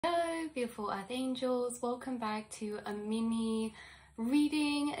beautiful earth angels, welcome back to a mini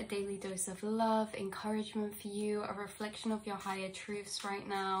reading, a daily dose of love, encouragement for you, a reflection of your higher truths right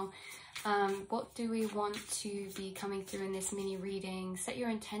now. What do we want to be coming through in this mini reading? Set your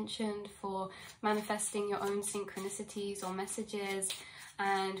intention for manifesting your own synchronicities or messages,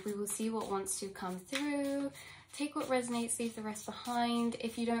 and we will see what wants to come through. Take what resonates, leave the rest behind.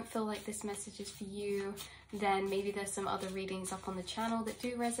 If you don't feel like this message is for you, then maybe there's some other readings up on the channel that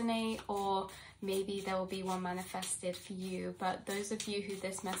do resonate, or maybe there will be one manifested for you. But those of you who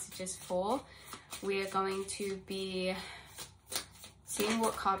this message is for, we are going to be seeing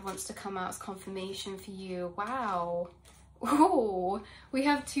what card wants to come out as confirmation for you. Wow. Oh, we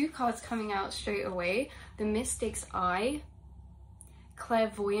have two cards coming out straight away. The Mystic's Eye,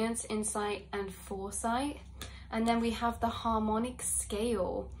 Clairvoyance, Insight and Foresight. And then we have the Harmonic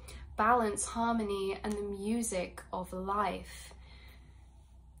Scale, Balance, Harmony, and the Music of Life.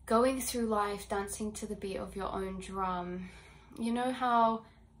 Going through life, dancing to the beat of your own drum. You know how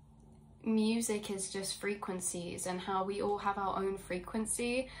music is just frequencies and how we all have our own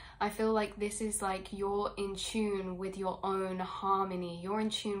frequency? I feel like this is like you're in tune with your own harmony. You're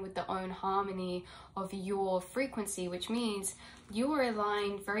in tune with the own harmony of your frequency, which means you are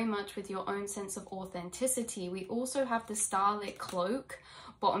aligned very much with your own sense of authenticity. We also have the Starlit Cloak,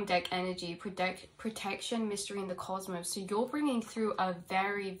 bottom deck energy, protection, mystery in the cosmos. So you're bringing through a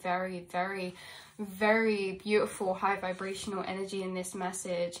very, very, very, very beautiful high vibrational energy in this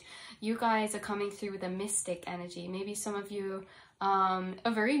message. You guys are coming through with a mystic energy. Maybe some of you are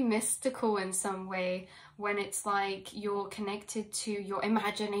very mystical in some way, when it's like you're connected to your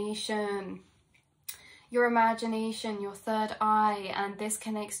imagination, your third eye, and this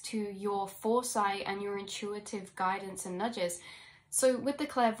connects to your foresight and your intuitive guidance and nudges. So with the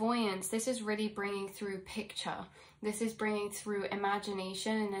clairvoyance, this is really bringing through picture. This is bringing through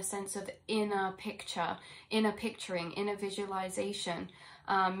imagination in a sense of inner picture, inner picturing, inner visualization.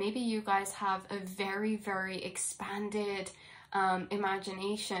 Maybe you guys have a very, very expanded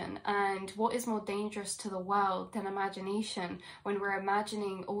imagination, and what is more dangerous to the world than imagination when we're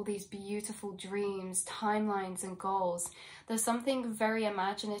imagining all these beautiful dreams, timelines and goals? There's something very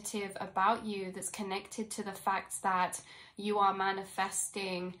imaginative about you that's connected to the fact that you are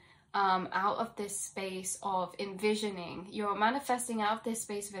manifesting out of this space of envisioning. You're manifesting out of this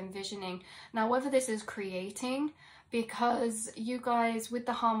space of envisioning. Now, whether this is creating, because you guys, with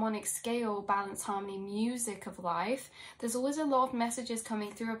the harmonic scale, balance, harmony, music of life, there's always a lot of messages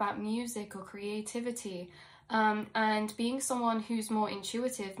coming through about music or creativity. And being someone who's more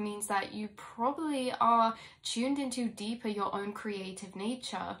intuitive means that you probably are tuned into deeper your own creative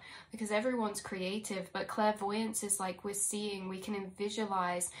nature, because everyone's creative, but clairvoyance is like we're seeing, we can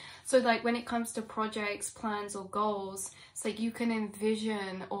visualize. So like when it comes to projects, plans or goals, it's like you can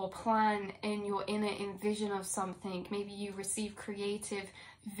envision or plan in your inner envision of something. Maybe you receive creative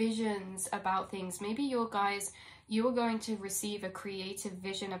visions about things. Maybe you are going to receive a creative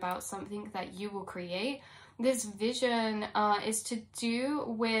vision about something that you will create. This vision is to do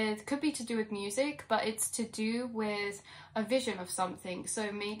with, could be to do with music, but it's to do with a vision of something.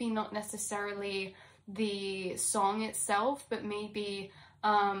 So maybe not necessarily the song itself, but maybe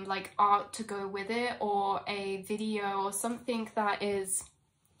like art to go with it, or a video or something that is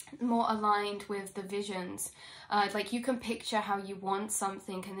more aligned with the visions. Like you can picture how you want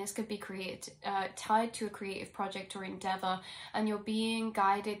something, and this could be tied to a creative project or endeavor, and you're being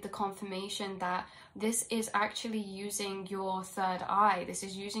guided the confirmation that this is actually using your third eye. This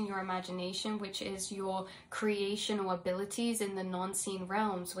is using your imagination, which is your creational abilities in the non-seen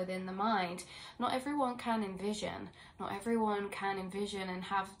realms within the mind. Not everyone can envision. Not everyone can envision and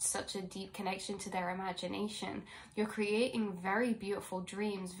have such a deep connection to their imagination. You're creating very beautiful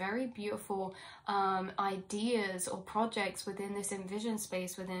dreams, very beautiful ideas or projects within this envision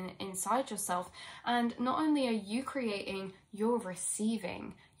space inside yourself. And not only are you creating, you're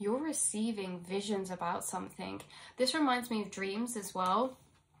receiving visions about something. This reminds me of dreams as well.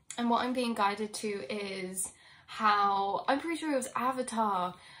 And what I'm being guided to is how, I'm pretty sure it was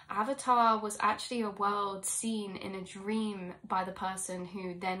Avatar. Avatar was actually a world seen in a dream by the person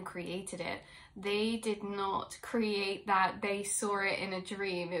who then created it. They did not create that, they saw it in a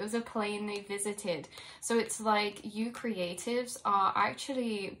dream. It was a plane they visited. So it's like you creatives are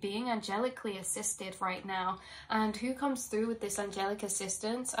actually being angelically assisted right now. And who comes through with this angelic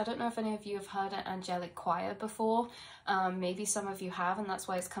assistance? I don't know if any of you have heard an angelic choir before, Maybe some of you have, and that's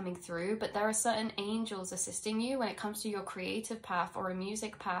why it's coming through. But there are certain angels assisting you when it comes to your creative path, or a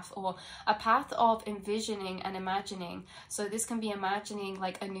music path, or a path of envisioning and imagining. So this can be imagining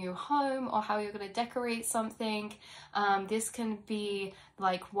like a new home, or how you're going to decorate something. This can be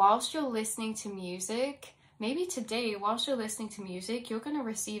like whilst you're listening to music. Maybe today, whilst you're listening to music, you're going to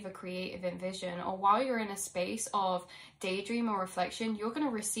receive a creative envision, or while you're in a space of daydream or reflection, you're going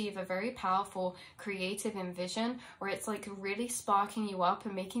to receive a very powerful creative envision where it's like really sparking you up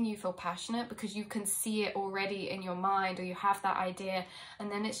and making you feel passionate because you can see it already in your mind, or you have that idea,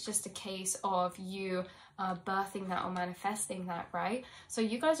 and then it's just a case of you birthing that or manifesting that, right? So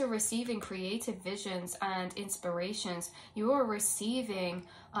you guys are receiving creative visions and inspirations. You are receiving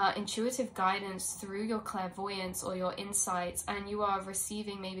intuitive guidance through your clairvoyance or your insights, and you are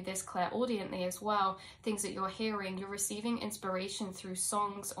receiving maybe this clairaudiently as well, things that you're hearing. You're receiving inspiration through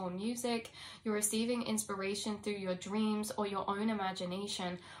songs or music. You're receiving inspiration through your dreams or your own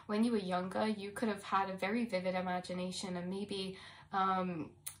imagination. When you were younger, you could have had a very vivid imagination, and maybe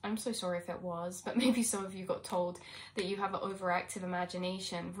I'm so sorry if it was, but maybe some of you got told that you have an overactive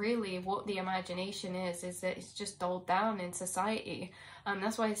imagination. Really, what the imagination is that it's just dulled down in society.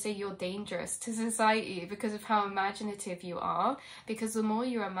 That's why I say you're dangerous to society, because of how imaginative you are. Because the more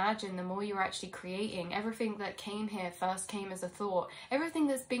you imagine, the more you're actually creating. Everything that came here first came as a thought. Everything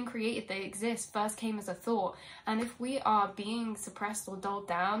that's been created that exists first came as a thought. And if we are being suppressed or dulled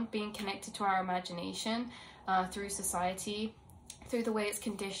down, being connected to our imagination through society, through the way it's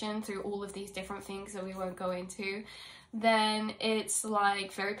conditioned, through all of these different things that we won't go into, then it's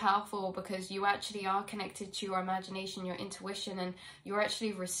like very powerful, because you actually are connected to your imagination, your intuition, and you're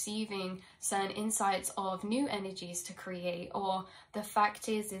actually receiving certain insights of new energies to create. Or the fact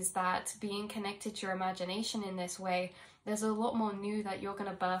is that being connected to your imagination in this way, there's a lot more new that you're going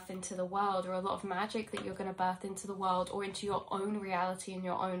to birth into the world, or a lot of magic that you're going to birth into the world, or into your own reality and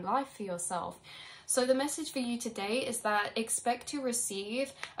your own life for yourself. So the message for you today is that expect to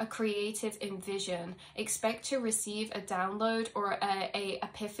receive a creative envision. Expect to receive a download or a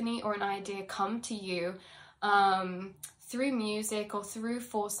epiphany or an idea come to you through music, or through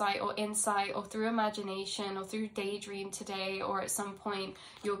foresight or insight, or through imagination, or through daydream today, or at some point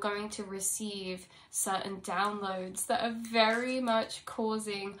you're going to receive certain downloads that are very much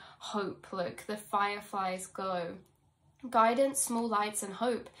causing hope. Look, the fireflies glow. Guidance, small lights, and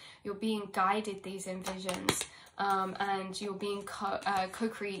hope. You're being guided these envisions, and you're being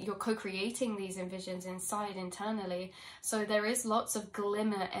you're co-creating these envisions inside internally. So there is lots of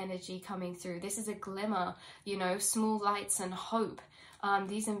glimmer energy coming through. This is a glimmer, you know, small lights and hope.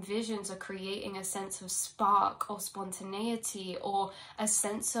 These envisions are creating a sense of spark or spontaneity, or a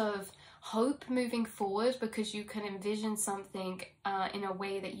sense of hope moving forward, because you can envision something in a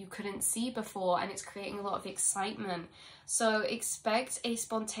way that you couldn't see before, and it's creating a lot of excitement. So expect a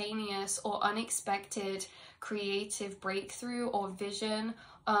spontaneous or unexpected creative breakthrough or vision.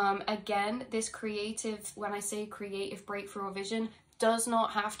 Again, this creative, when I say creative breakthrough or vision, does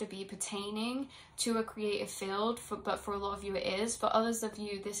not have to be pertaining to a creative field, but for a lot of you it is. For others of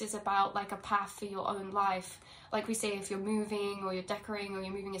you, this is about like a path for your own life. Like we say, if you're moving, or you're decorating, or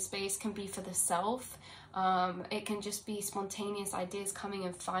you're moving a space, can be for the self. It can just be spontaneous ideas coming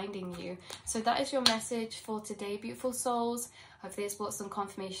and finding you. So that is your message for today, beautiful souls. Hopefully it's brought some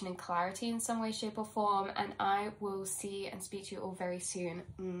confirmation and clarity in some way, shape, or form, and I will see and speak to you all very soon.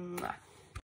 Mwah.